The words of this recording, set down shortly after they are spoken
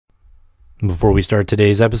Before we start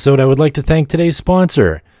today's episode, I would like to thank today's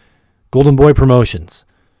sponsor, Golden Boy Promotions.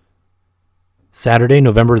 Saturday,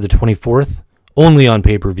 November the 24th, only on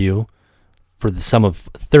pay-per-view, for the sum of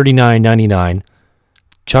 $39.99,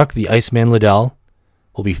 Chuck the Iceman Liddell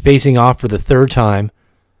will be facing off for the third time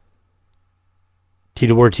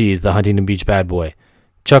Tito Ortiz, the Huntington Beach bad boy.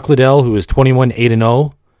 Chuck Liddell, who is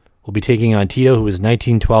 21-8-0, will be taking on Tito, who is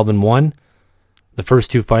 19-12-1. The first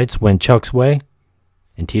two fights went Chuck's way,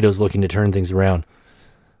 and Tito's looking to turn things around.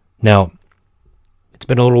 Now, it's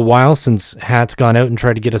been a little while since Hat's gone out and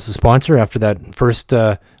tried to get us a sponsor after that first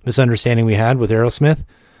misunderstanding we had with Aerosmith.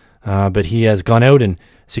 But he has gone out and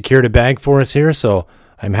secured a bag for us here, so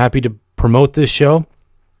I'm happy to promote this show.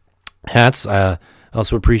 Hats, I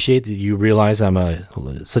also appreciate that you realize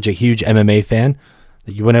I'm such a huge MMA fan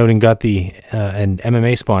that you went out and got an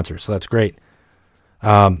MMA sponsor, so that's great.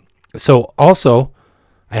 So also,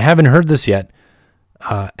 I haven't heard this yet.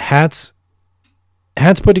 Hat's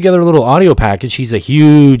put together a little audio package. He's a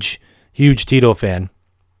huge Tito fan.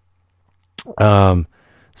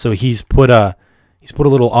 So he's put a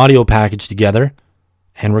little audio package together,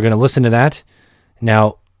 and we're going to listen to that.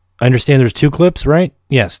 Now, I understand there's two clips, right?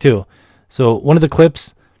 Yes, two. So one of the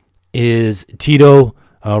clips is Tito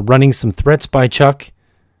running some threats by Chuck,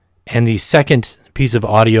 and the second piece of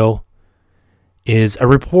audio is a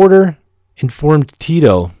reporter informed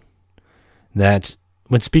Tito that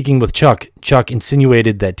when speaking with Chuck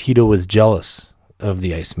insinuated that Tito was jealous of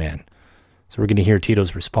the Iceman. So we're going to hear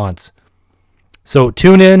Tito's response. So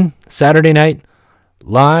tune in Saturday night,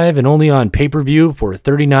 live and only on pay-per-view for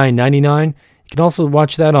 $39.99. You can also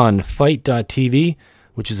watch that on fight.tv,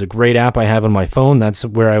 which is a great app I have on my phone. That's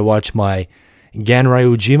where I watch my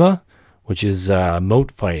Ganryu Ujima, which is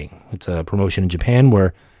moat fighting. It's a promotion in Japan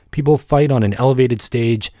where people fight on an elevated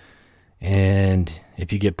stage, and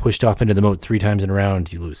if you get pushed off into the moat 3 times in a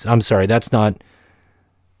round, you lose. I'm sorry, that's not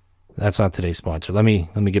today's sponsor. Let me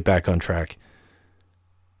get back on track.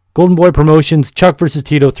 Golden Boy Promotions, Chuck versus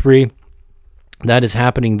Tito 3. That is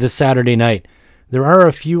happening this Saturday night. There are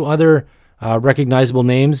a few other recognizable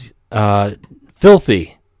names.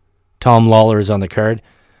 Filthy Tom Lawler is on the card.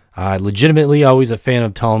 Legitimately always a fan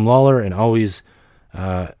of Tom Lawler and always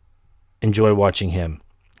enjoy watching him.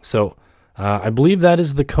 So I believe that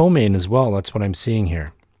is the co-main as well. That's what I'm seeing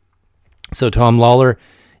here. So Tom Lawler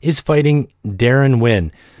is fighting Darren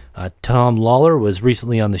Wynn. Tom Lawler was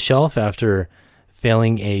recently on the shelf after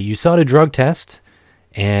failing a USADA drug test,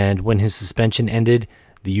 and when his suspension ended,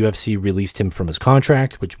 the UFC released him from his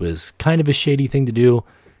contract, which was kind of a shady thing to do,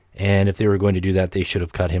 and if they were going to do that, they should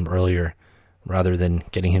have cut him earlier rather than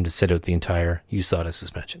getting him to sit out the entire USADA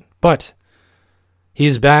suspension. But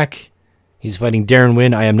he's back. He's fighting Darren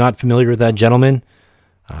Wynn. I am not familiar with that gentleman,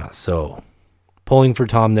 so pulling for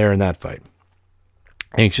Tom there in that fight.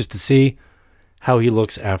 Anxious to see how he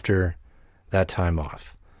looks after that time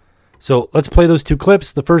off. So let's play those two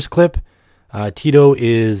clips. The first clip, Tito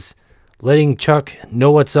is letting Chuck know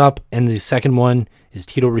what's up, and the second one is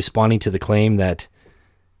Tito responding to the claim that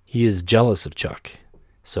he is jealous of Chuck.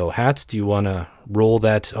 So, Hats, do you want to roll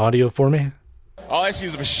that audio for me? All I see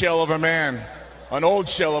is a shell of a man, an old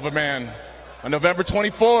shell of a man. On November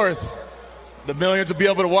 24th, the millions will be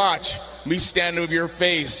able to watch me stand over your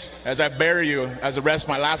face as I bury you, as the rest of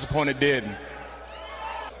my last opponent did.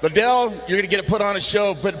 Liddell, you're going to get it put on a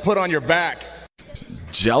show, put on your back.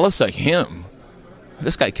 Jealous of him?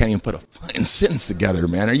 This guy can't even put a fucking sentence together,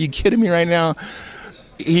 man. Are you kidding me right now?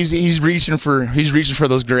 He's reaching for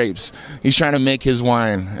those grapes. He's trying to make his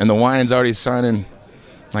wine, and the wine's already sounding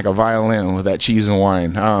like a violin with that cheese and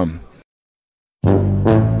wine.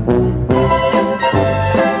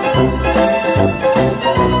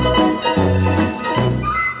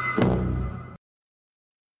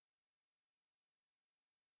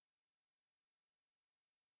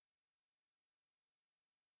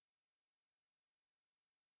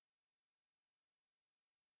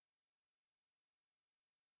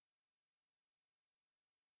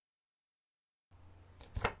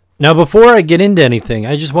 Now, before I get into anything,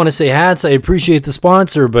 I just want to say, Hats, I appreciate the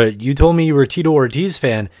sponsor, but you told me you were a Tito Ortiz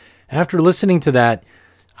fan. After listening to that,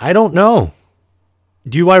 I don't know.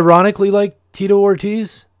 Do you ironically like Tito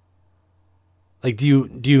Ortiz? Like, do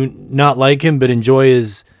you not like him but enjoy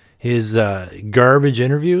his garbage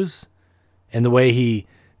interviews and the way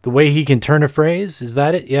he can turn a phrase? Is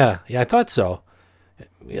that it? Yeah, I thought so.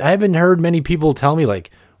 I haven't heard many people tell me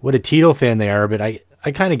like what a Tito fan they are, but I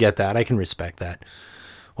kind of get that. I can respect that.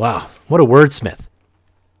 Wow, what a wordsmith.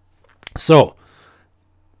 So,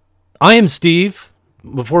 I am Steve.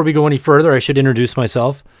 Before we go any further, I should introduce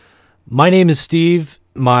myself. My name is Steve.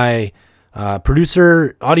 My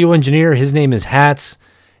producer, audio engineer, his name is Hats.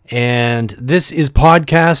 and this is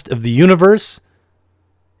Podcast of the Universe,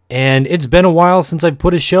 and it's been a while since I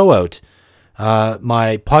put a show out.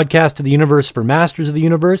 My Podcast of the Universe for Masters of the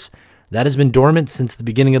Universe, that has been dormant since the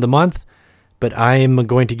beginning of the month, but I am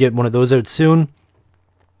going to get one of those out soon.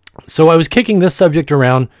 So I was kicking this subject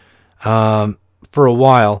around for a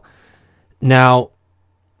while. Now,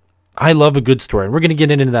 I love a good story. We're going to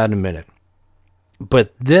get into that in a minute.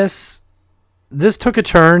 But this took a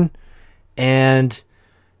turn, and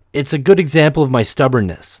it's a good example of my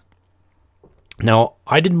stubbornness. Now,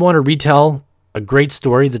 I didn't want to retell a great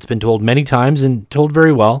story that's been told many times and told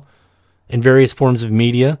very well in various forms of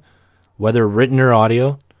media, whether written or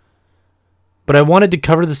audio. But I wanted to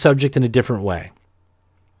cover the subject in a different way.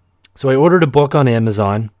 So I ordered a book on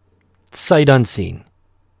Amazon, sight unseen.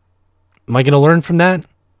 Am I going to learn from that?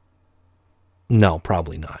 No,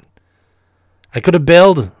 probably not. I could have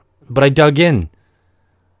bailed, but I dug in.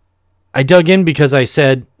 I dug in because I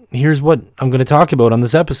said, here's what I'm going to talk about on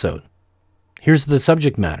this episode. Here's the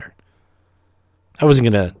subject matter. I wasn't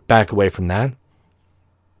going to back away from that.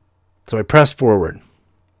 So I pressed forward.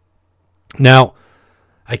 Now,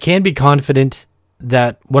 I can be confident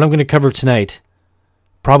that what I'm going to cover tonight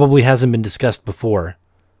probably hasn't been discussed before,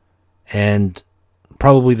 and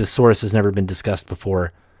probably the source has never been discussed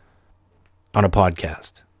before on a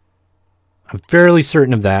podcast. I'm fairly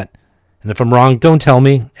certain of that, and if I'm wrong, don't tell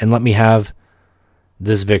me and let me have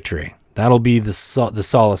this victory. That'll be the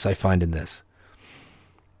solace I find in this.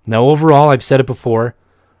 Now, overall, I've said it before,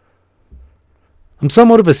 I'm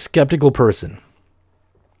somewhat of a skeptical person.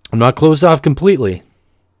 I'm not closed off completely,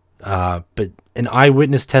 but an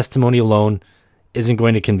eyewitness testimony alone isn't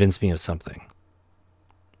going to convince me of something.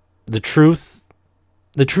 The truth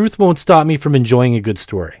won't stop me from enjoying a good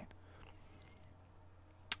story.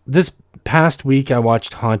 This past week, I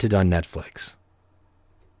watched Haunted on Netflix.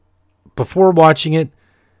 Before watching it,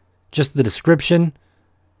 just the description,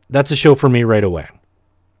 that's a show for me right away.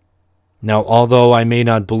 Now, although I may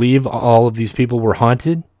not believe all of these people were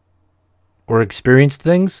haunted or experienced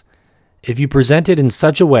things, if you present it in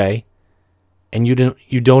such a way and you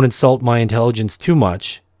don't insult my intelligence too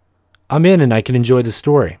much, I'm in and I can enjoy the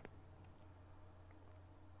story.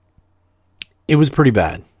 It was pretty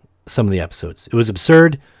bad, some of the episodes. It was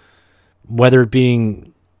absurd, whether it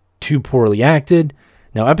being too poorly acted.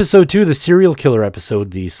 Now, episode 2, the serial killer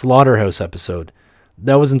episode, the slaughterhouse episode,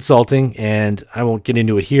 that was insulting, and I won't get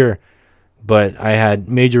into it here, but I had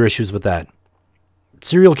major issues with that.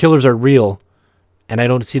 Serial killers are real, and I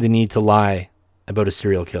don't see the need to lie about a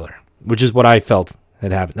serial killer, which is what I felt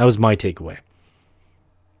had happened. That was my takeaway.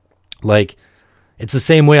 Like, it's the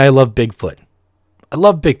same way I love Bigfoot. I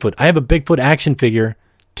love Bigfoot. I have a Bigfoot action figure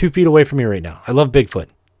 2 feet away from me right now. I love Bigfoot.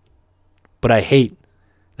 But I hate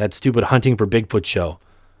that stupid Hunting for Bigfoot show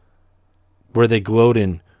where they go out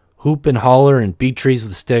and hoop and holler and beat trees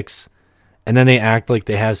with sticks, and then they act like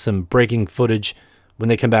they have some breaking footage when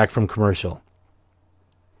they come back from commercial.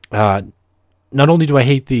 Not only do I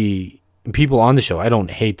hate the people on the show, I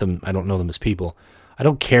don't hate them, I don't know them as people, I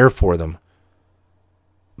don't care for them,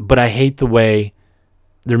 but I hate the way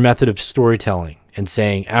their method of storytelling and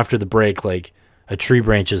saying after the break, like, a tree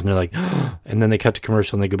branches and they're like, and then they cut to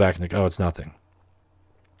commercial and they go back and like, oh, it's nothing.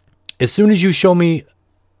 As soon as you show me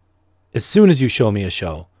a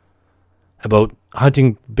show about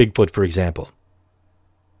hunting Bigfoot, for example,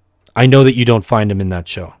 I know that you don't find him in that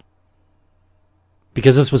show.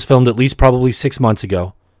 Because this was filmed at least probably 6 months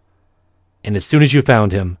ago. And as soon as you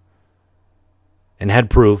found him and had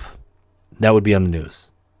proof, that would be on the news.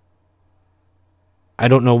 I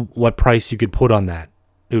don't know what price you could put on that.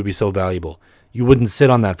 It would be so valuable. You wouldn't sit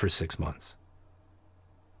on that for 6 months.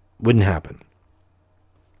 Wouldn't happen.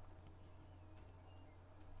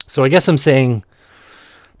 So I guess I'm saying,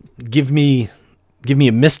 give me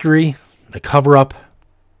a mystery, a cover-up,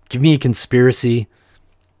 give me a conspiracy.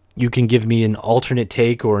 You can give me an alternate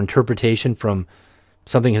take or interpretation from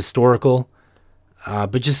something historical,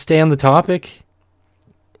 but just stay on the topic,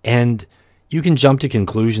 and you can jump to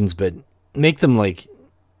conclusions, but make them like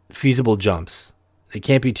feasible jumps. They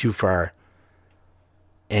can't be too far.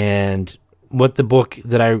 And what the book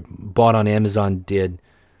that I bought on Amazon did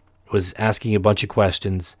was asking a bunch of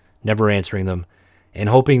questions, never answering them, and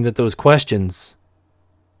hoping that those questions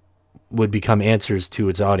would become answers to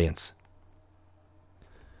its audience.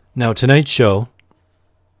 Now, tonight's show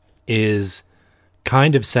is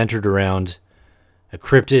kind of centered around a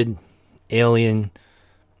cryptid alien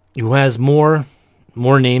who has more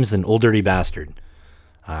names than Old Dirty Bastard.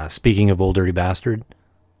 Speaking of Old Dirty Bastard,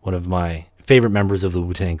 one of my favorite members of the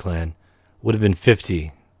Wu-Tang Clan would have been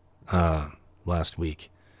 50 last week.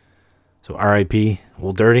 So R.I.P.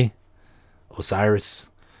 Old Dirty, Osiris.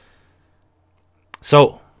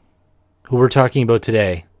 So, who we're talking about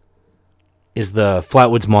today is the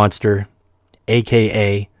Flatwoods Monster,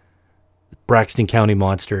 a.k.a. Braxton County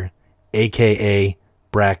Monster, a.k.a.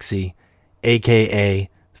 Braxy, a.k.a.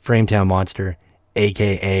 Frametown Monster,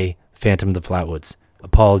 a.k.a. Phantom of the Flatwoods.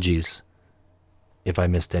 Apologies if I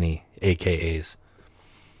missed any AKAs.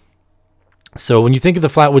 So when you think of the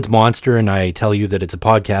Flatwoods Monster and I tell you that it's a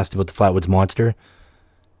podcast about the Flatwoods Monster,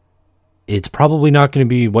 it's probably not going to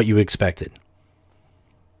be what you expected.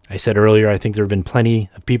 I said earlier, I think there have been plenty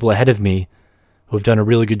of people ahead of me who have done a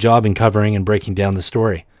really good job in covering and breaking down the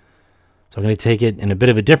story. So I'm going to take it in a bit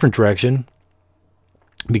of a different direction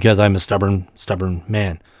because I'm a stubborn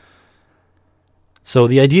man. So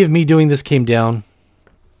the idea of me doing this came down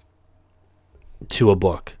to a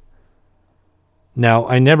book. Now,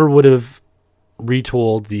 I never would have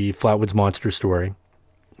retold the Flatwoods Monster story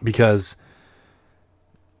because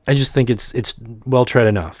I just think it's well tread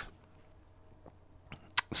enough.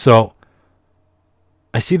 So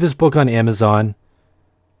I see this book on Amazon,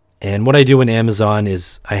 and what I do in Amazon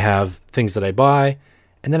is I have things that I buy,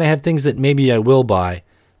 and then I have things that maybe I will buy,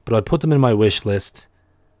 but I put them in my wish list,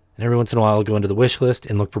 and every once in a while I'll go into the wish list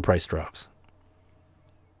and look for price drops.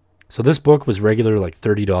 So this book was regular like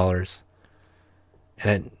 $30,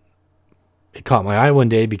 and it caught my eye one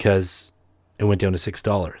day because it went down to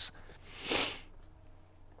 $6.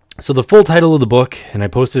 So the full title of the book, and I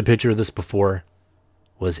posted a picture of this before,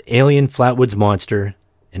 was Alien Flatwoods Monster,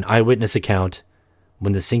 an eyewitness account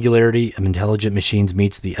when the singularity of intelligent machines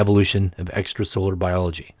meets the evolution of extrasolar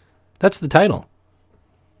biology. That's the title.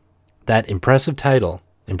 That impressive title,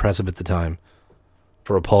 impressive at the time,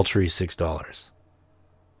 for a paltry $6.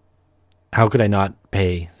 How could I not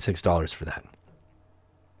pay $6 for that?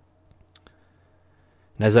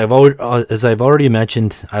 And as I've already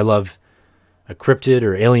mentioned, I love a cryptid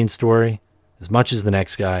or alien story as much as the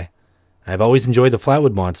next guy. I've always enjoyed the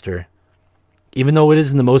Flatwood Monster, even though it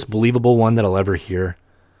isn't the most believable one that I'll ever hear.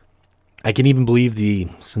 I can even believe the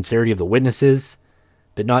sincerity of the witnesses,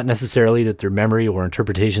 but not necessarily that their memory or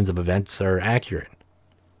interpretations of events are accurate.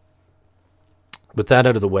 With that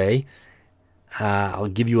out of the way, I'll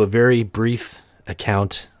give you a very brief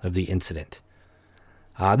account of the incident.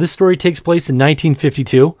 This story takes place in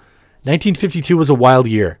 1952. 1952 was a wild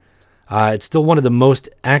year. It's still one of the most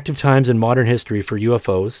active times in modern history for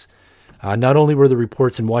UFOs. Not only were there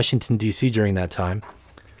reports in Washington, D.C. during that time,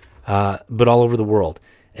 but all over the world.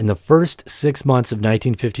 In the first 6 months of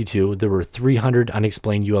 1952, there were 300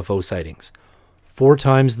 unexplained UFO sightings, 4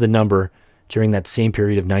 times the number during that same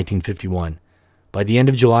period of 1951. By the end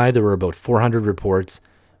of July, there were about 400 reports,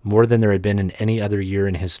 more than there had been in any other year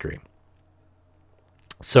in history.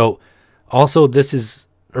 So, also, this is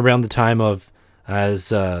around the time of,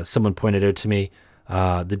 as someone pointed out to me,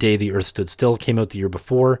 The Day the Earth Stood Still came out the year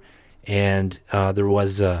before, and there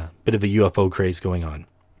was a bit of a UFO craze going on.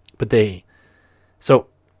 So,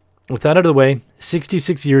 with that out of the way,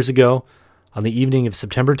 66 years ago, on the evening of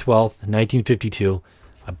September 12th, 1952,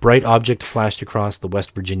 a bright object flashed across the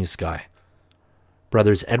West Virginia sky.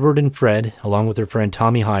 Brothers Edward and Fred, along with their friend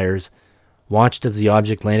Tommy Hires, watched as the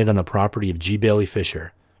object landed on the property of G. Bailey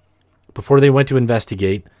Fisher. Before they went to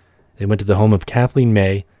investigate, they went to the home of Kathleen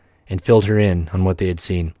May and filled her in on what they had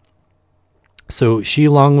seen. So she,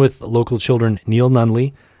 along with local children Neil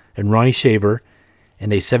Nunley and Ronnie Shaver,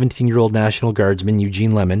 and a 17-year-old National Guardsman,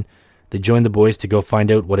 Eugene Lemon, they joined the boys to go find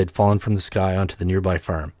out what had fallen from the sky onto the nearby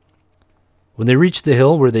farm. When they reached the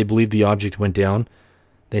hill where they believed the object went down,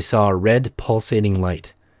 they saw a red, pulsating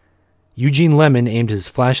light. Eugene Lemon aimed his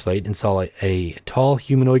flashlight and saw a tall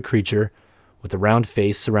humanoid creature with a round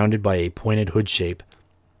face surrounded by a pointed hood shape.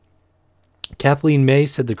 Kathleen May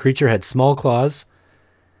said the creature had small claws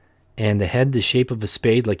and the head the shape of a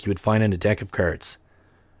spade like you would find on a deck of cards.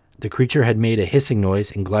 The creature had made a hissing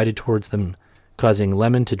noise and glided towards them, causing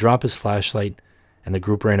Lemon to drop his flashlight, and the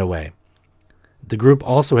group ran away. The group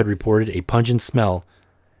also had reported a pungent smell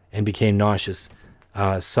and became nauseous.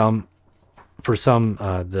 The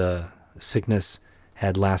sickness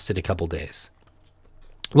had lasted a couple days.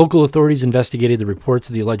 Local authorities investigated the reports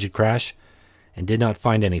of the alleged crash and did not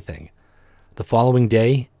find anything. The following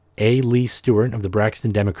day, A. Lee Stewart of the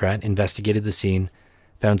Braxton Democrat investigated the scene,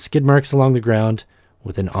 found skid marks along the ground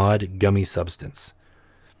with an odd gummy substance.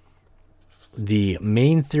 The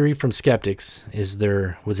main theory from skeptics is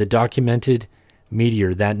there was a documented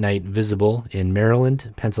meteor that night visible in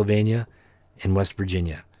Maryland, Pennsylvania, and West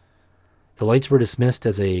Virginia. The lights were dismissed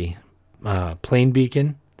as a plane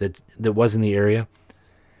beacon that was in the area,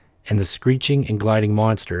 and the screeching and gliding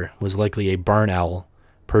monster was likely a barn owl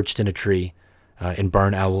perched in a tree, and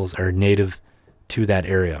barn owls are native to that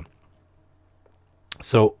area.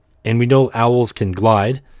 So And we know owls can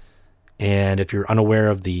glide. And if you're unaware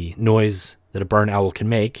of the noise that a barn owl can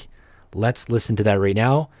make, let's listen to that right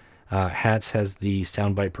now. Hats has the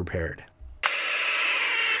soundbite prepared.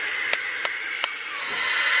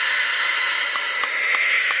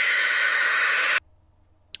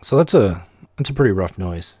 So that's a pretty rough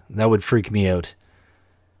noise. That would freak me out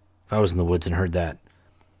if I was in the woods and heard that.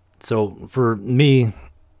 So for me,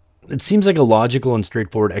 it seems like a logical and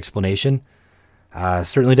straightforward explanation.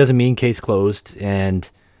 Certainly doesn't mean case closed. And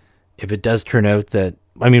if it does turn out that,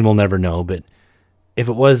 I mean, we'll never know, but if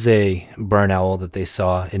it was a barn owl that they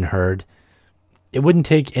saw and heard, it wouldn't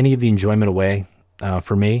take any of the enjoyment away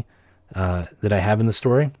for me that I have in the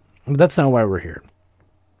story. But that's not why we're here.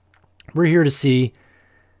 We're here to see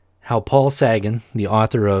how Paul Sagan, the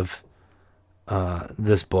author of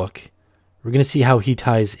this book, we're going to see how he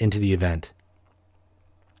ties into the event.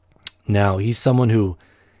 Now, he's someone who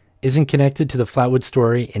isn't connected to the Flatwoods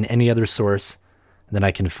story in any other source that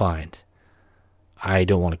I can find. I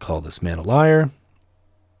don't want to call this man a liar,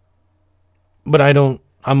 but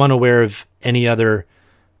I'm unaware of any other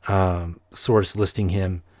source listing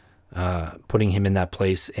him, putting him in that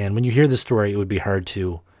place. And when you hear the story, it would be hard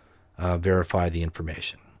to verify the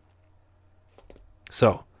information.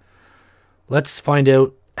 So, let's find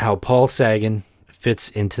out how Paul Sagan fits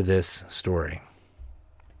into this story.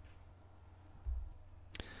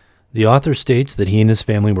 The author states that he and his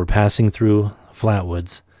family were passing through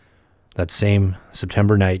Flatwoods that same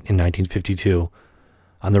September night in 1952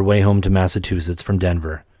 on their way home to Massachusetts from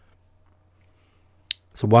Denver.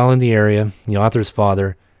 So while in the area, the author's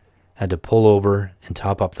father had to pull over and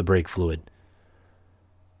top up the brake fluid.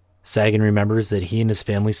 Sagan remembers that he and his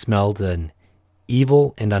family smelled an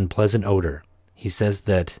evil and unpleasant odor. He says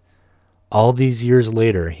that all these years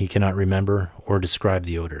later, he cannot remember or describe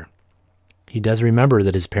the odor. He does remember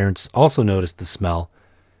that his parents also noticed the smell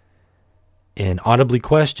and audibly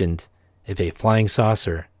questioned if a flying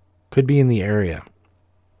saucer could be in the area.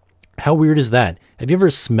 How weird is that? Have you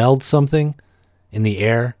ever smelled something in the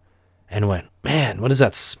air and went, man, what is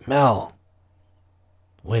that smell?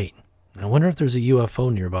 Wait, I wonder if there's a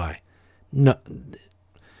UFO nearby. No.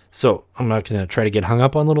 So I'm not going to try to get hung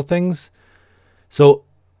up on little things. So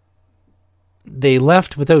they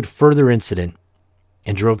left without further incident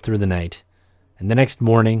and drove through the night. And the next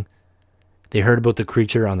morning, they heard about the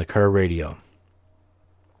creature on the car radio.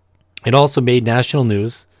 It also made national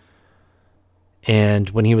news. And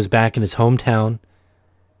when he was back in his hometown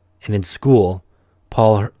and in school,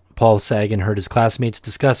 Paul Sagan heard his classmates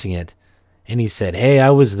discussing it. And he said, hey, I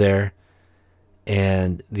was there.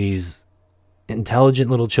 And these intelligent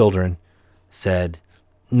little children said,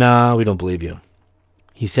 nah, we don't believe you.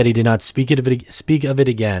 He said he did not speak of it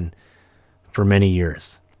again for many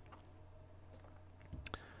years.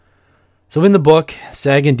 So in the book,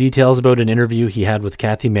 Sagan details about an interview he had with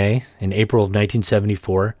Kathy May in April of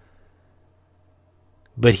 1974.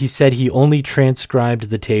 But he said he only transcribed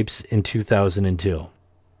the tapes in 2002.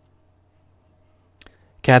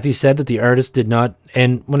 Kathy said that the artist did not,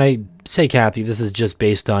 and when I say Kathy, this is just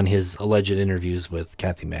based on his alleged interviews with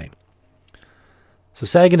Kathy May. So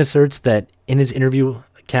Sagan asserts that in his interview,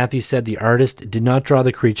 Kathy said the artist did not draw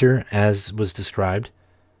the creature as was described.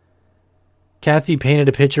 Kathy painted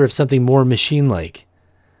a picture of something more machine-like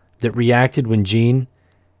that reacted when Jean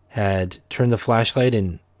had turned the flashlight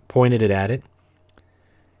and pointed it at it.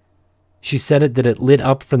 She said that it lit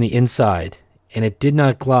up from the inside, and it did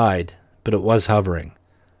not glide, but it was hovering.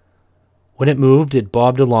 When it moved, it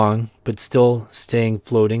bobbed along, but still staying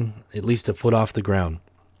floating, at least a foot off the ground.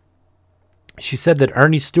 She said that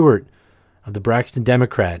Arnie Stewart of the Braxton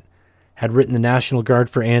Democrat had written the National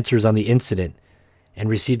Guard for answers on the incident and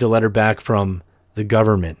received a letter back from the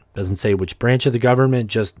government. Doesn't say which branch of the government,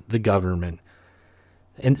 just the government.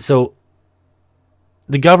 And so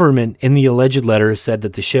the government in the alleged letter said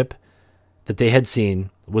that the ship that they had seen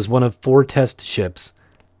was one of 4 test ships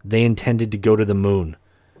they intended to go to the moon.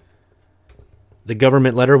 The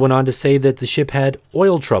government letter went on to say that the ship had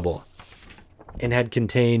oil trouble and had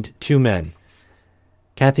contained 2 men.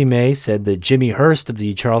 Kathy May said that Jimmy Hurst of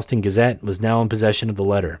the Charleston Gazette was now in possession of the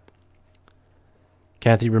letter.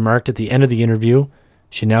 Kathy remarked at the end of the interview,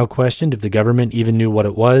 she now questioned if the government even knew what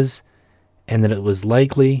it was, and that it was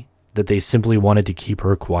likely that they simply wanted to keep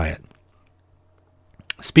her quiet.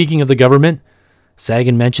 Speaking of the government,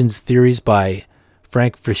 Sagan mentions theories by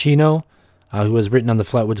Frank Frascino, who has written on the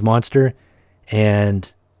Flatwoods Monster,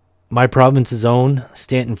 and My Province's own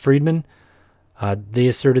Stanton Friedman. They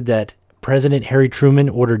asserted that President Harry Truman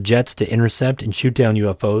ordered jets to intercept and shoot down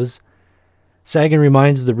UFOs. Sagan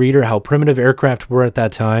reminds the reader how primitive aircraft were at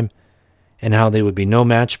that time and how they would be no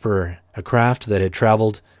match for a craft that had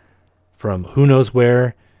traveled from who knows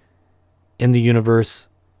where in the universe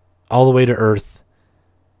all the way to Earth.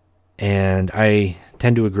 And I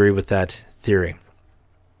tend to agree with that theory.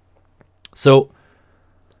 So,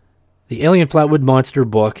 the Alien Flatwood Monster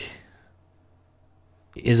book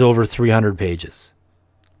is over 300 pages.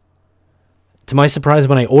 To my surprise,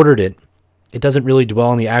 when I ordered it, it doesn't really dwell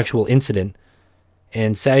on the actual incident,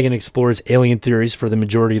 and Sagan explores alien theories for the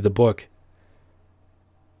majority of the book.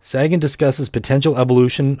 Sagan discusses potential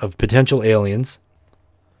evolution of potential aliens,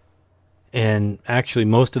 and actually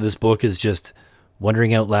most of this book is just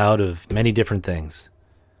wondering out loud of many different things.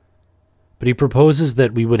 But he proposes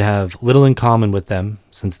that we would have little in common with them,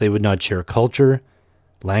 since they would not share culture,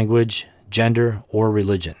 language, gender, or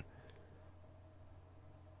religion.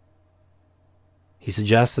 He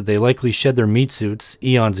suggests that they likely shed their meat suits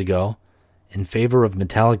eons ago in favor of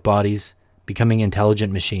metallic bodies becoming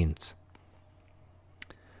intelligent machines.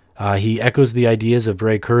 He echoes the ideas of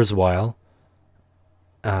Ray Kurzweil,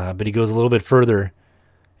 but he goes a little bit further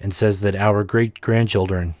and says that our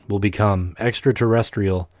great-grandchildren will become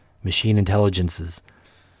extraterrestrial machine intelligences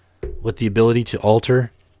with the ability to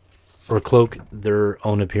alter or cloak their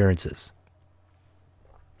own appearances.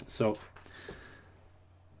 So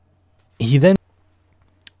then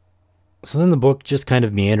the book just kind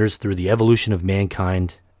of meanders through the evolution of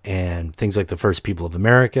mankind and things like the first people of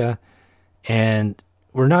America, and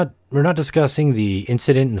we're not discussing the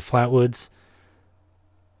incident in the Flatwoods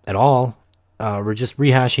at all. We're just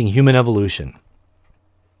rehashing human evolution.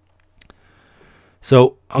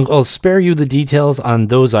 So I'll spare you the details on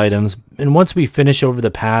those items, and once we finish over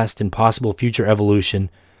the past and possible future evolution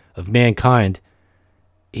of mankind,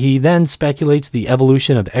 he then speculates the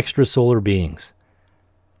evolution of extrasolar beings.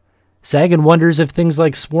 Sagan wonders if things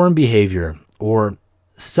like swarm behavior or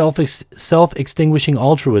self-extinguishing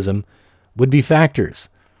altruism would be factors.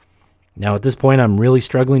 Now, at this point, I'm really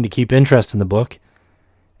struggling to keep interest in the book,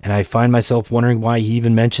 and I find myself wondering why he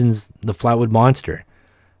even mentions the Flatwood Monster.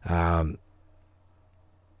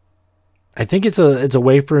 I think it's a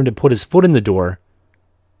way for him to put his foot in the door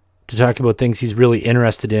to talk about things he's really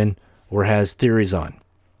interested in or has theories on.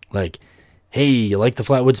 Like, hey, you like the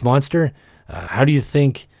Flatwoods Monster? How do you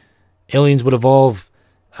think aliens would evolve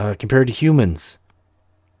compared to humans?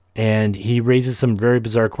 And he raises some very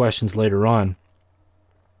bizarre questions later on.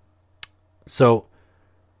 So,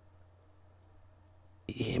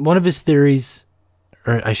 one of his theories,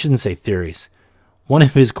 or I shouldn't say theories, one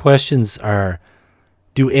of his questions are,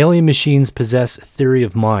 do alien machines possess theory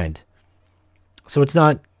of mind? So it's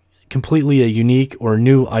not completely a unique or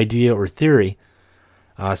new idea or theory.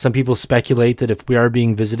 Some people speculate that if we are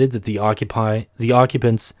being visited, that the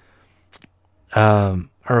occupants are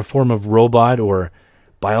a form of robot or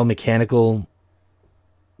biomechanical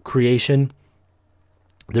creation.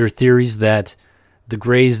 There are theories that the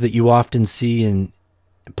grays that you often see in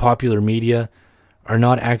popular media are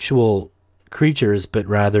not actual creatures, but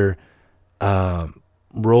rather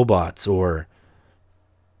robots or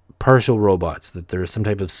partial robots, that they're some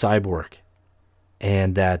type of cyborg,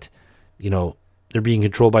 and that, they're being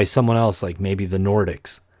controlled by someone else, like maybe the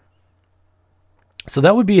Nordics. So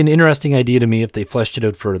that would be an interesting idea to me if they fleshed it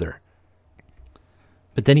out further.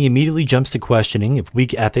 But then he immediately jumps to questioning if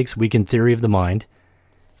weak ethics weaken theory of the mind,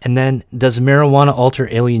 and then, does marijuana alter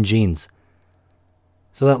alien genes?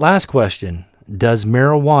 So that last question, does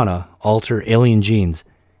marijuana alter alien genes?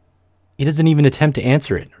 He doesn't even attempt to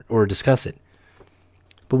answer it or discuss it.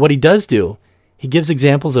 But what he does do, he gives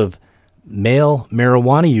examples of male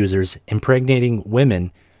marijuana users impregnating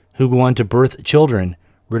women who go on to birth children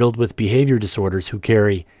riddled with behavior disorders who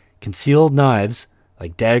carry concealed knives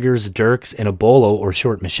like daggers, dirks, and a bolo or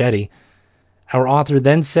short machete. Our author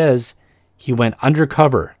then says he went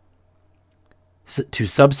undercover to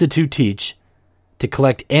substitute teach to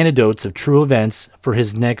collect anecdotes of true events for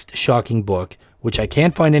his next shocking book, which I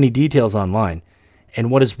can't find any details online, and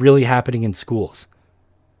what is really happening in schools.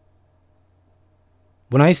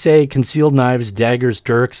 When I say concealed knives, daggers,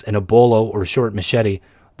 dirks, and a bolo or short machete,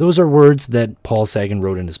 those are words that Paul Sagan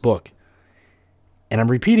wrote in his book. And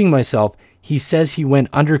I'm repeating myself, he says he went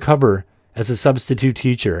undercover as a substitute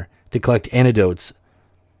teacher to collect anecdotes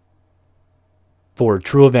for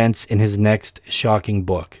true events in his next shocking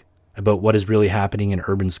book about what is really happening in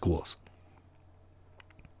urban schools.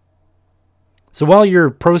 So while you're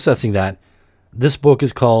processing that, this book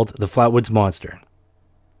is called The Flatwoods Monster.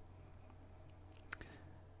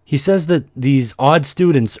 He says that these odd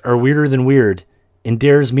students are weirder than weird and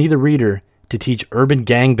dares me, the reader, to teach urban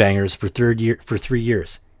gangbangers for 3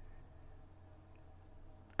 years.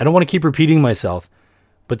 I don't want to keep repeating myself,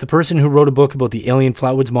 but the person who wrote a book about the alien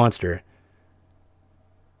Flatwoods Monster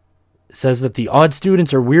says that the odd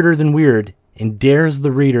students are weirder than weird and dares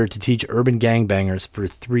the reader to teach urban gangbangers for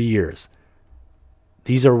 3 years.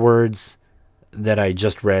 These are words that I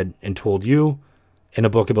just read and told you in a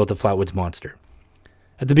book about the Flatwoods Monster.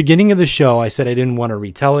 At the beginning of the show, I said I didn't want to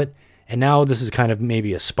retell it, and now this is kind of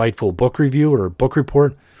maybe a spiteful book review or book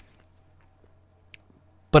report.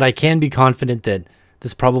 But I can be confident that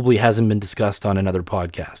this probably hasn't been discussed on another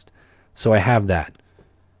podcast. So I have that.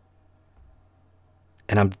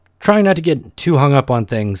 And I'm trying not to get too hung up on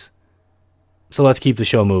things. So let's keep the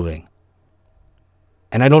show moving.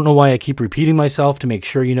 And I don't know why I keep repeating myself to make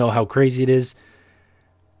sure you know how crazy it is.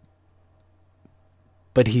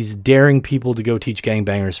 But he's daring people to go teach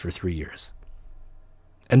gangbangers for 3 years.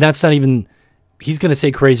 And that's not even... He's going to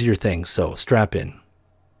say crazier things, so strap in.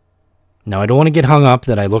 Now, I don't want to get hung up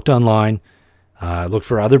that I looked online. I looked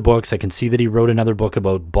for other books. I can see that he wrote another book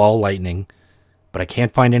about ball lightning. But I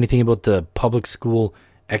can't find anything about the public school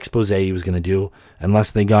expose he was going to do.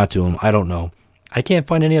 Unless they got to him. I don't know. I can't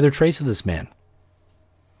find any other trace of this man.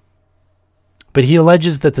 But he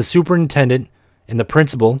alleges that the superintendent and the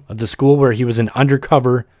principal of the school where he was an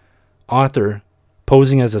undercover author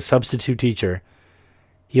posing as a substitute teacher,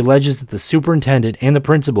 he alleges that the superintendent and the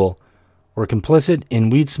principal were complicit in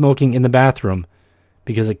weed smoking in the bathroom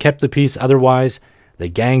because it kept the peace, otherwise the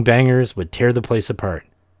gangbangers would tear the place apart.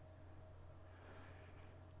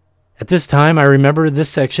 At this time, I remember this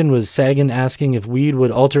section was Sagan asking if weed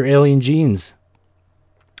would alter alien genes.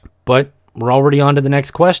 But we're already on to the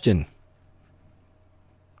next question.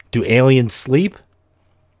 Do aliens sleep?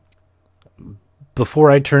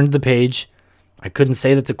 Before I turned the page, I couldn't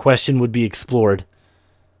say that the question would be explored,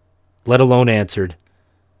 let alone answered.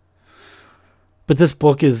 But this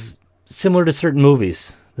book is similar to certain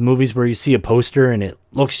movies. The movies where you see a poster and it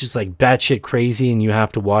looks just like batshit crazy and you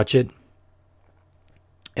have to watch it.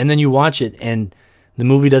 And then you watch it and the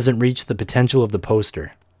movie doesn't reach the potential of the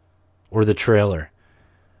poster or the trailer.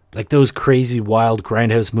 Like those crazy, wild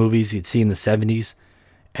grindhouse movies you'd see in the 70s.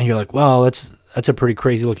 And you're like, well, that's a pretty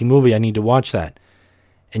crazy looking movie. I need to watch that.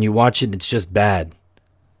 And you watch it and it's just bad.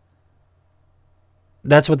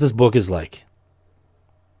 That's what this book is like.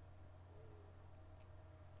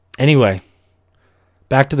 Anyway,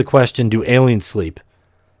 back to the question, do aliens sleep?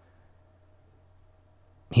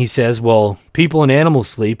 He says, well, people and animals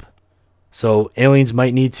sleep, so aliens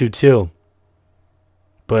might need to too.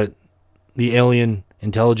 But the alien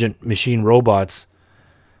intelligent machine robots,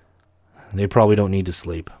 they probably don't need to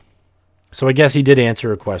sleep. So I guess he did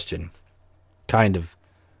answer a question. Kind of.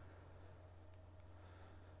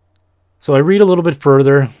 So I read a little bit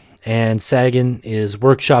further, and Sagan is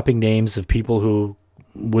workshopping names of people who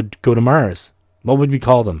would go to Mars. What would we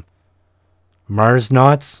call them? Mars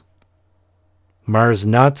Knots? Mars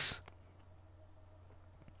Nuts?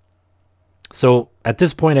 So at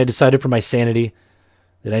this point, I decided for my sanity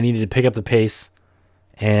that I needed to pick up the pace,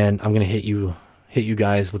 and I'm going to hit you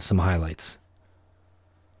guys with some highlights.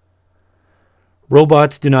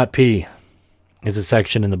 Robots do not pee is a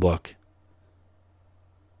section in the book.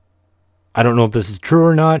 I don't know if this is true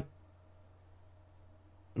or not,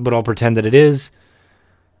 but I'll pretend that it is.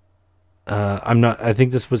 I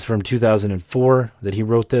think this was from 2004 that he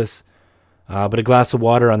wrote this. But a glass of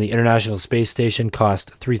water on the International Space Station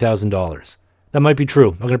cost $3,000. That might be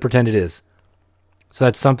true. I'm going to pretend it is. So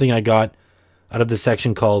that's something I got out of the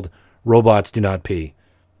section called Robots Do Not Pee.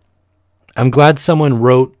 I'm glad someone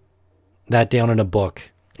wrote that down in a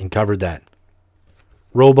book and covered that.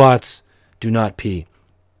 Robots do not pee.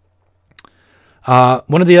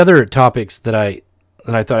 One of the other topics that I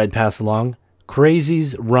thought I'd pass along,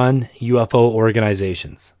 crazies run UFO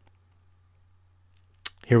organizations.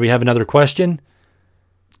 Here we have another question.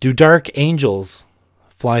 Do dark angels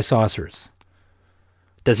fly saucers?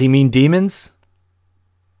 Does he mean demons?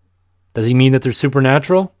 Does he mean that they're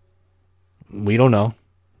supernatural? We don't know.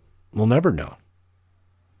 We'll never know.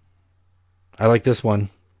 I like this one.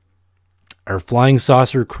 Are flying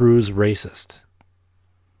saucer crews racist?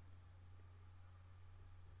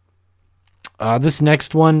 This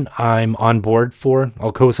next one I'm on board for.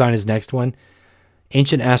 I'll co-sign his next one.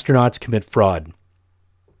 Ancient astronauts commit fraud.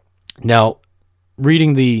 Now,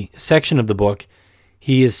 reading the section of the book,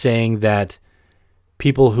 he is saying that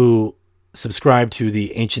people who subscribe to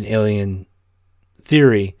the ancient alien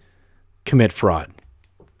theory commit fraud.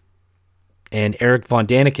 And Eric von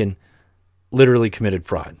Daniken literally committed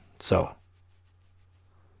fraud. So,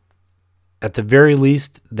 at the very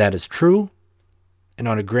least, that is true. And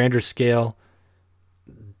on a grander scale,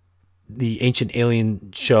 the ancient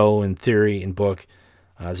alien show and theory and book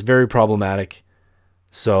is very problematic.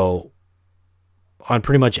 So, on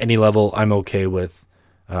pretty much any level, I'm okay with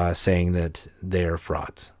saying that they are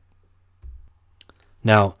frauds.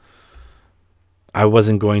 Now, I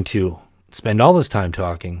wasn't going to spend all this time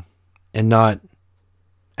talking and not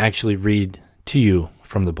actually read to you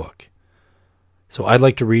from the book. So I'd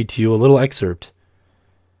like to read to you a little excerpt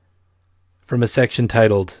from a section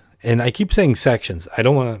titled, and I keep saying sections. I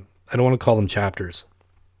don't want to call them chapters.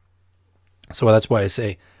 So that's why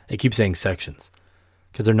I keep saying sections,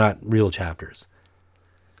 because they're not real chapters.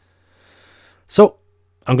 So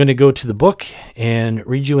I'm going to go to the book and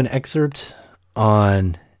read you an excerpt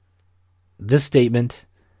on this statement: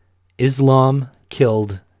 Islam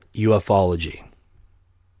killed ufology.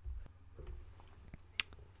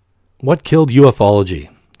 What killed ufology?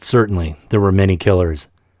 Certainly, there were many killers.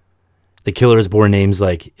 The killers bore names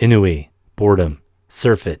like Inui, boredom,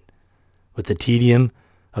 surfeit, with the tedium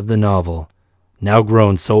of the novel, now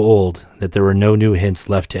grown so old that there were no new hints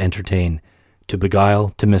left to entertain, to beguile,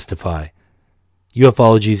 to mystify.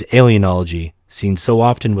 Ufology's alienology, seen so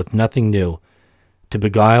often with nothing new, to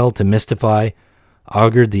beguile, to mystify,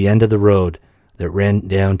 augured the end of the road that ran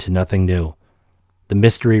down to nothing new. The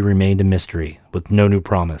mystery remained a mystery, with no new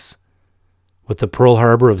promise. With the Pearl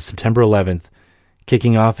Harbor of September 11th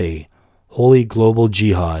kicking off a holy global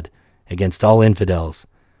jihad against all infidels,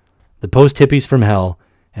 the post-hippies from hell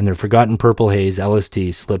and their forgotten purple haze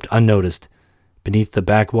LSD slipped unnoticed beneath the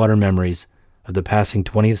backwater memories of the passing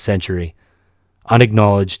 20th century,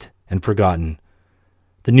 unacknowledged and forgotten.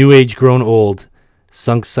 The New Age grown old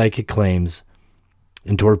sunk psychic claims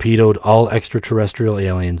and torpedoed all extraterrestrial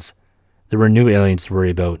aliens. There were new aliens to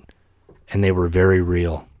worry about, and they were very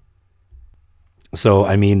real. So,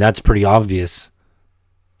 I mean, that's pretty obvious.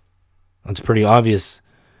 It's pretty obvious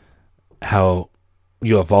how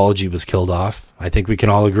ufology was killed off. I think we can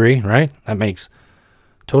all agree, right? That makes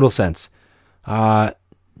total sense.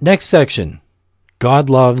 Next section, God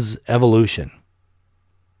loves evolution.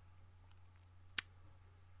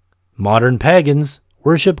 Modern pagans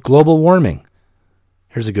worship global warming.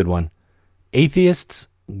 Here's a good one. Atheists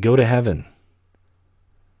go to heaven.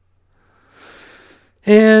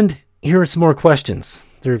 And here are some more questions.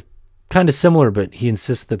 They're kind of similar, but he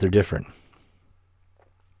insists that they're different.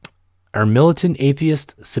 Are militant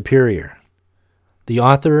atheists superior? The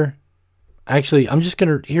author, actually, I'm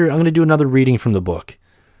going to do another reading from the book.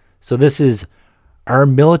 So this is, are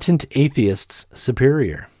militant atheists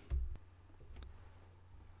superior?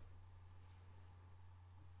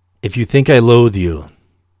 If you think I loathe you,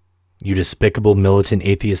 you despicable militant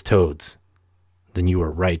atheist toads, then you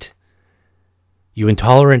are right. You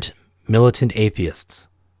intolerant militant atheists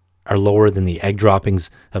are lower than the egg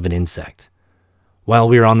droppings of an insect. While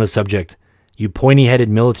we are on the subject, you pointy-headed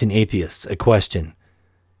militant atheists, a question.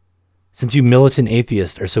 Since you militant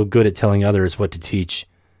atheists are so good at telling others what to teach,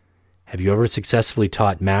 have you ever successfully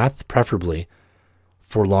taught math, preferably,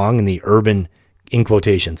 for long in the urban, in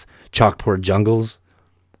quotations, chalkboard jungles?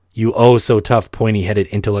 You so tough pointy-headed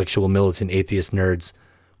intellectual militant atheist nerds.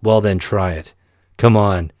 Well then, try it. Come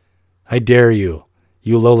on. I dare you.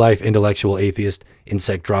 You low-life intellectual atheist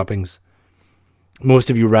insect droppings. Most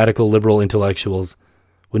of you radical liberal intellectuals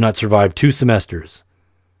would not survive 2 semesters.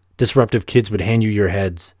 Disruptive kids would hand you your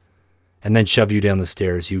heads and then shove you down the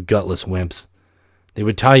stairs, you gutless wimps. They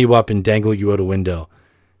would tie you up and dangle you out a window,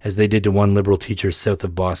 as they did to one liberal teacher south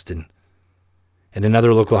of Boston. At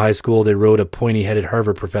another local high school, they rode a pointy-headed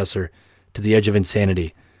Harvard professor to the edge of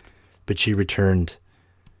insanity, but she returned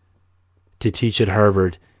to teach at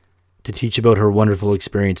Harvard, to teach about her wonderful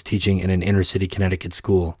experience teaching in an inner-city Connecticut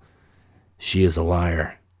school. She is a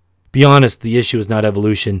liar. Be honest, the issue is not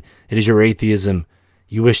evolution. It is your atheism.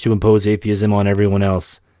 You wish to impose atheism on everyone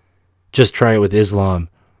else. Just try it with Islam.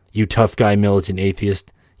 You tough guy militant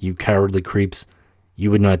atheist. You cowardly creeps. You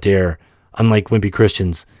would not dare. Unlike wimpy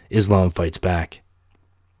Christians, Islam fights back.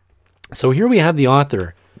 So here we have the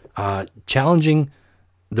author challenging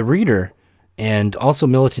the reader and also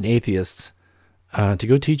militant atheists to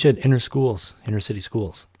go teach at inner city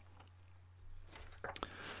schools.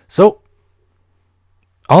 So,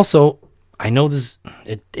 also, I know this,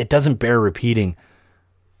 it doesn't bear repeating,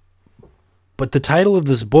 but the title of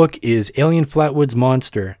this book is Alien Flatwoods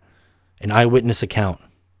Monster, an Eyewitness Account.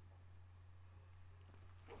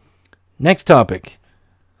 Next topic.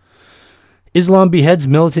 Islam beheads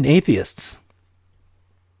militant atheists.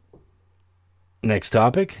 Next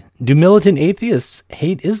topic. Do militant atheists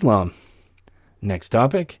hate Islam? Next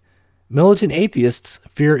topic. Militant atheists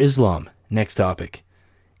fear Islam. Next topic.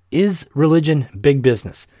 Is religion big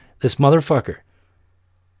business? This motherfucker.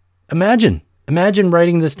 Imagine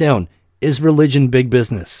writing this down. Is religion big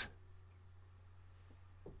business?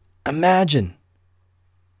 Imagine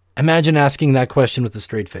asking that question with a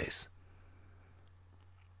straight face.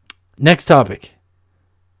 Next topic.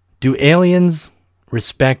 Do aliens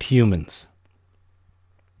respect humans.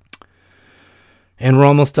 And we're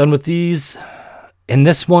almost done with these. And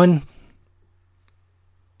this one,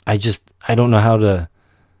 I don't know how to...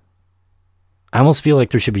 I almost feel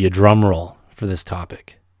like there should be a drum roll for this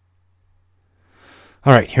topic.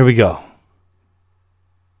 All right, here we go.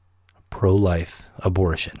 Pro-life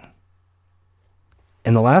abortion.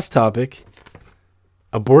 And the last topic,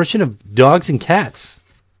 abortion of dogs and cats.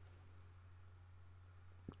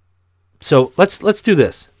 So let's do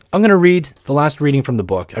this. I'm going to read the last reading from the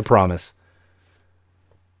book, I promise.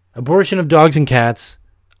 Abortion of dogs and cats.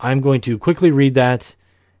 I'm going to quickly read that,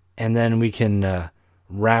 and then we can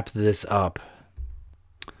wrap this up.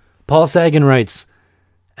 Paul Sagan writes,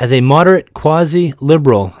 "As a moderate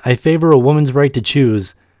quasi-liberal, I favor a woman's right to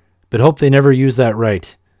choose, but hope they never use that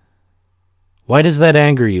right. Why does that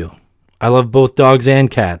anger you? I love both dogs and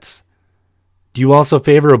cats. Do you also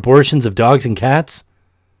favor abortions of dogs and cats?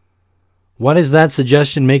 Why does that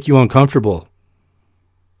suggestion make you uncomfortable?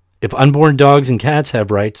 If unborn dogs and cats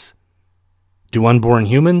have rights, do unborn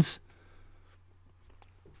humans?"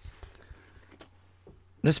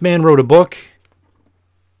 This man wrote a book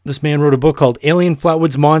called Alien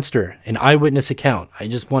Flatwoods Monster, an eyewitness account. I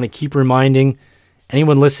just want to keep reminding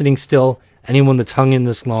anyone listening still, anyone that's hung in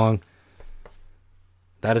this long,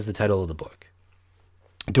 that is the title of the book.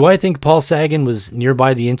 Do I think Paul Sagan was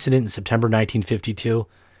nearby the incident in September 1952?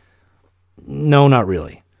 No, not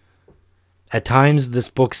really. At times, this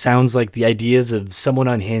book sounds like the ideas of someone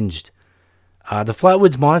unhinged. The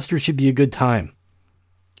Flatwoods Monster should be a good time.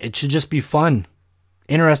 It should just be fun,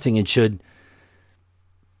 interesting. It should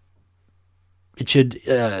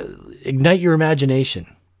ignite your imagination.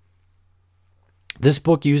 This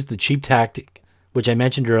book used the cheap tactic, which I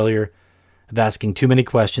mentioned earlier, of asking too many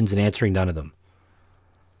questions and answering none of them.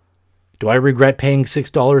 Do I regret paying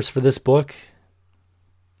 $6 for this book?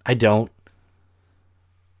 I don't.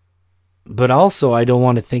 But also, I don't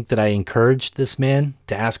want to think that I encouraged this man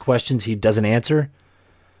to ask questions he doesn't answer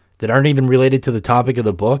that aren't even related to the topic of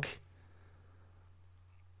the book.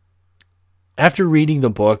 After reading the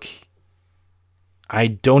book, I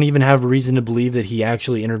don't even have a reason to believe that he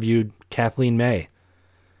actually interviewed Kathleen May.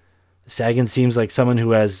 Sagan seems like someone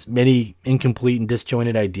who has many incomplete and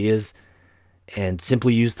disjointed ideas and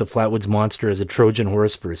simply used the Flatwoods Monster as a Trojan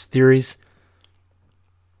horse for his theories.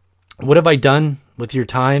 What have I done with your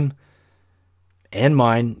time and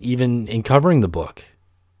mine, even in covering the book?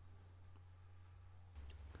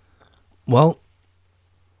 Well,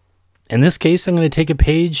 in this case, I'm going to take a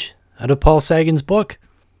page out of Paul Sagan's book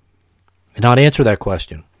and not answer that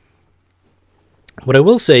question. What I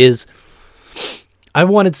will say is, I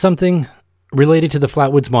wanted something related to the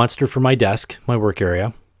Flatwoods Monster for my desk, my work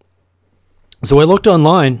area. So I looked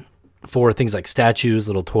online for things like statues,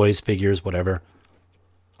 little toys, figures, whatever.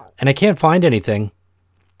 And I can't find anything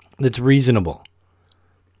that's reasonable.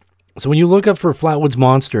 So when you look up for Flatwoods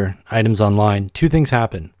Monster items online, two things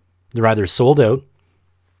happen. They're either sold out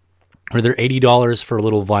or they're $80 for a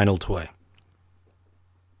little vinyl toy,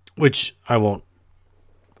 which I won't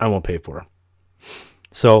pay for.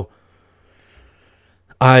 So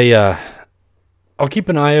I'll keep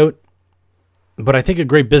an eye out, but I think a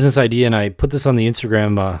great business idea, and I put this on the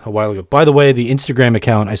Instagram a while ago. By the way, the Instagram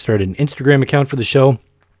account, I started an Instagram account for the show.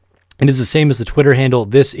 It is the same as the Twitter handle.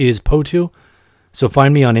 This is POTU. So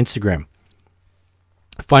find me on Instagram.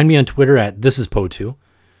 Find me on Twitter at This Is POTU.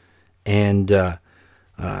 And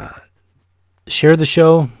share the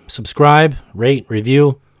show, subscribe, rate,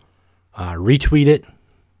 review, retweet it.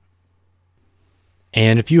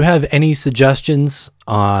 And if you have any suggestions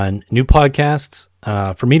on new podcasts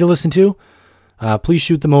for me to listen to, please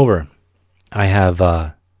shoot them over. I have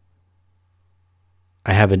an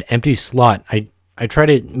empty slot. I try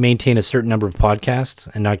to maintain a certain number of podcasts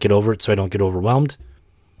and not get over it so I don't get overwhelmed.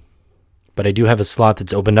 But I do have a slot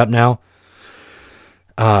that's opened up now.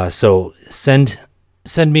 So send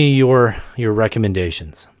me your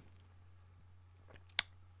recommendations.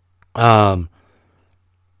 I'm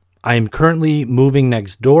currently moving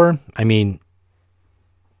next door. I mean,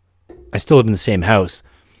 I still live in the same house,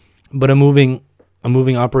 but I'm moving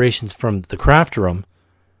operations from the craft room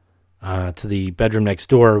to the bedroom next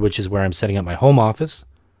door, which is where I'm setting up my home office.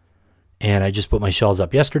 And I just put my shelves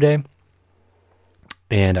up yesterday.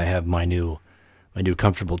 And I have my new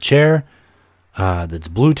comfortable chair that's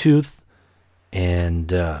Bluetooth and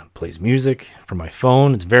plays music from my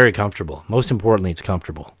phone. It's very comfortable. Most importantly, it's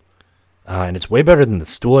comfortable. And it's way better than the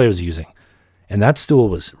stool I was using. And that stool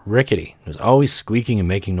was rickety. It was always squeaking and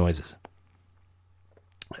making noises.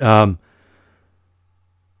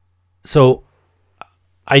 So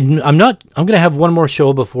I'm going to have one more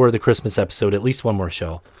show before the Christmas episode, at least one more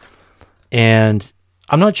show. And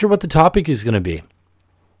I'm not sure what the topic is going to be.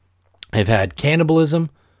 I've had cannibalism,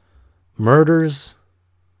 murders.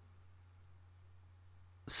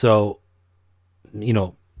 So,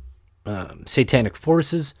 satanic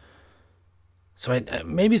forces. So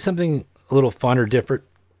maybe something a little fun or different.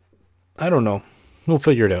 I don't know. We'll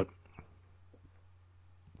figure it out.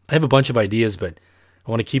 I have a bunch of ideas, but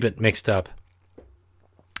I want to keep it mixed up.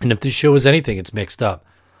 And if this show is anything, it's mixed up.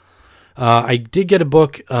 I did get a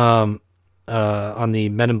book on the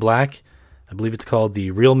Men in Black. I believe it's called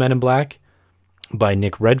The Real Men in Black by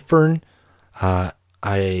Nick Redfern.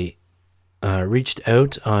 I reached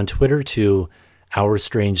out on Twitter to Our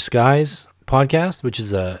Strange Skies podcast, which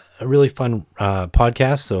is a really fun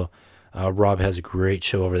podcast. So Rob has a great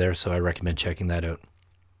show over there, so I recommend checking that out.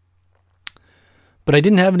 But I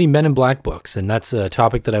didn't have any Men in Black books, and that's a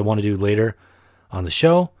topic that I want to do later on the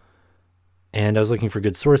show. And I was looking for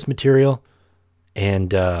good source material,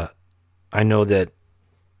 and I know that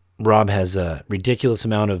Rob has a ridiculous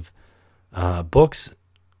amount of books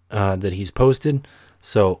that he's posted,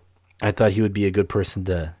 so I thought he would be a good person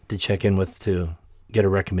to check in with to get a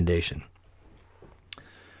recommendation.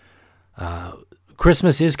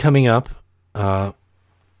 Christmas is coming up. I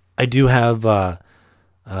do have a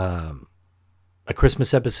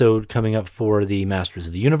Christmas episode coming up for the Masters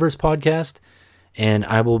of the Universe podcast, and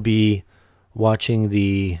I will be watching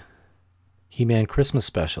the He-Man Christmas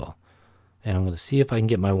special, and I'm going to see if I can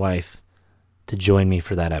get my wife to join me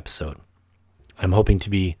for that episode. I'm hoping to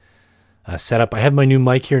be set up. I have my new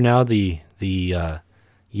mic here now, the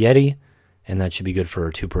Yeti, and that should be good for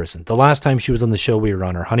a two-person. The last time she was on the show, we were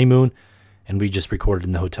on our honeymoon, and we just recorded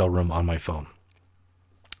in the hotel room on my phone.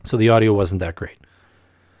 So the audio wasn't that great.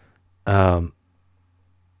 So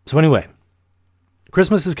anyway,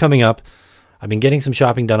 Christmas is coming up. I've been getting some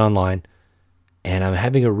shopping done online, and I'm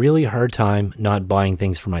having a really hard time not buying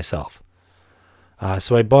things for myself.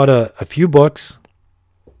 So I bought a few books.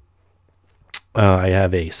 I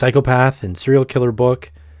have a psychopath and serial killer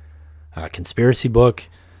book, a conspiracy book,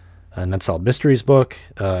 an unsolved mysteries book,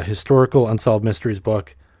 a historical unsolved mysteries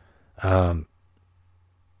book. I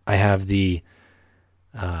have the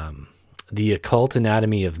Occult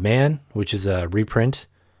Anatomy of Man, which is a reprint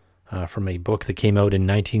from a book that came out in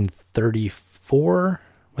 1934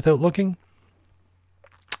 without looking.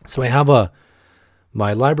 So I have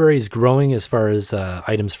my library is growing as far as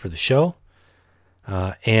items for the show.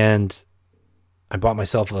 And I bought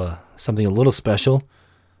myself something a little special.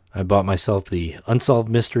 I bought myself the Unsolved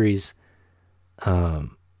Mysteries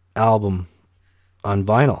album on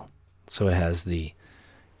vinyl. So it has the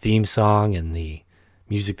theme song and the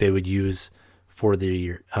music they would use for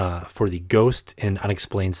the Ghost and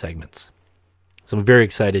Unexplained segments. So I'm very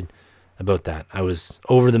excited about that. I was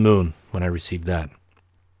over the moon when I received that.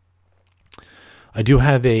 I do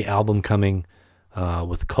have a album coming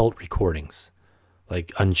with cult recordings, like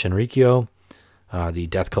Unchenrikyo, the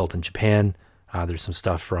Death Cult in Japan. There's some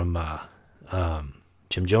stuff from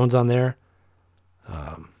Jim Jones on there.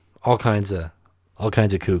 All kinds of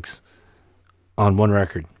kooks on one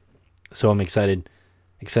record. So I'm excited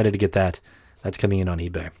to get that. That's coming in on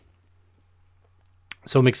eBay.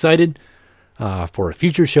 So I'm excited for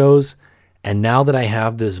future shows. And now that I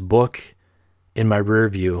have this book in my rear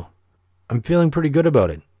view, I'm feeling pretty good about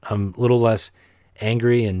it. I'm a little less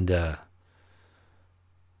angry and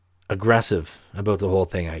aggressive about the whole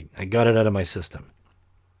thing. I got it out of my system.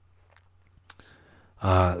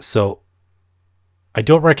 So I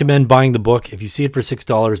don't recommend buying the book. If you see it for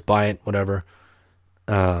 $6, buy it, whatever.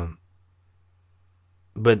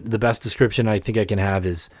 But the best description I think I can have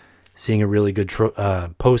is seeing a really good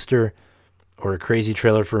poster or a crazy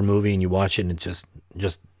trailer for a movie, and you watch it and it's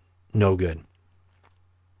just no good.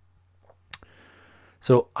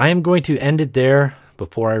 So I am going to end it there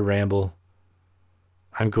before I ramble.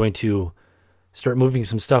 I'm going to start moving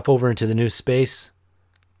some stuff over into the new space,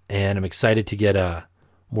 and I'm excited to get a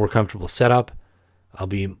more comfortable setup. I'll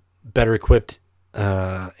be better equipped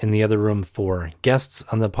in the other room for guests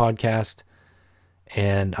on the podcast,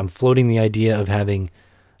 and I'm floating the idea of having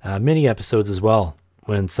mini episodes as well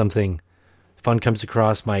when something fun comes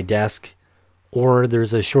across my desk or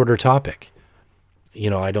there's a shorter topic.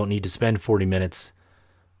 I don't need to spend 40 minutes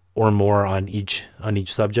or more on each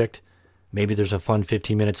subject. Maybe there's a fun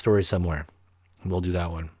 15-minute story somewhere. We'll do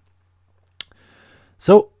that one.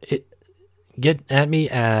 So get at me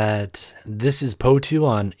at This Is POTU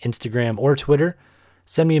on Instagram or Twitter.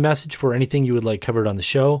 Send me a message for anything you would like covered on the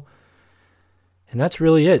show. And that's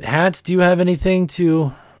really it. Hats, do you have anything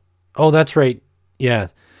to... Oh, that's right. Yeah.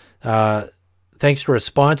 Thanks to our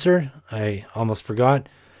sponsor. I almost forgot.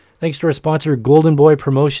 Thanks to our sponsor, Golden Boy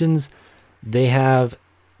Promotions. They have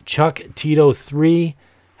Chuck Tito 3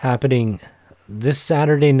 happening this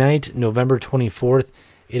Saturday night, November 24th.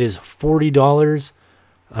 It is $40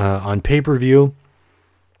 on pay-per-view.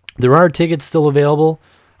 There are tickets still available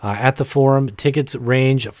at the Forum. Tickets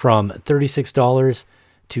range from $36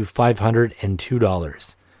 to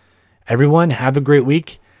 $502. Everyone, have a great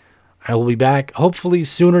week. I will be back hopefully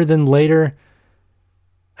sooner than later.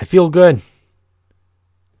 I feel good.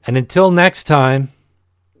 And until next time,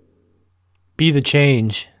 be the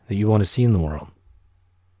change that you want to see in the world.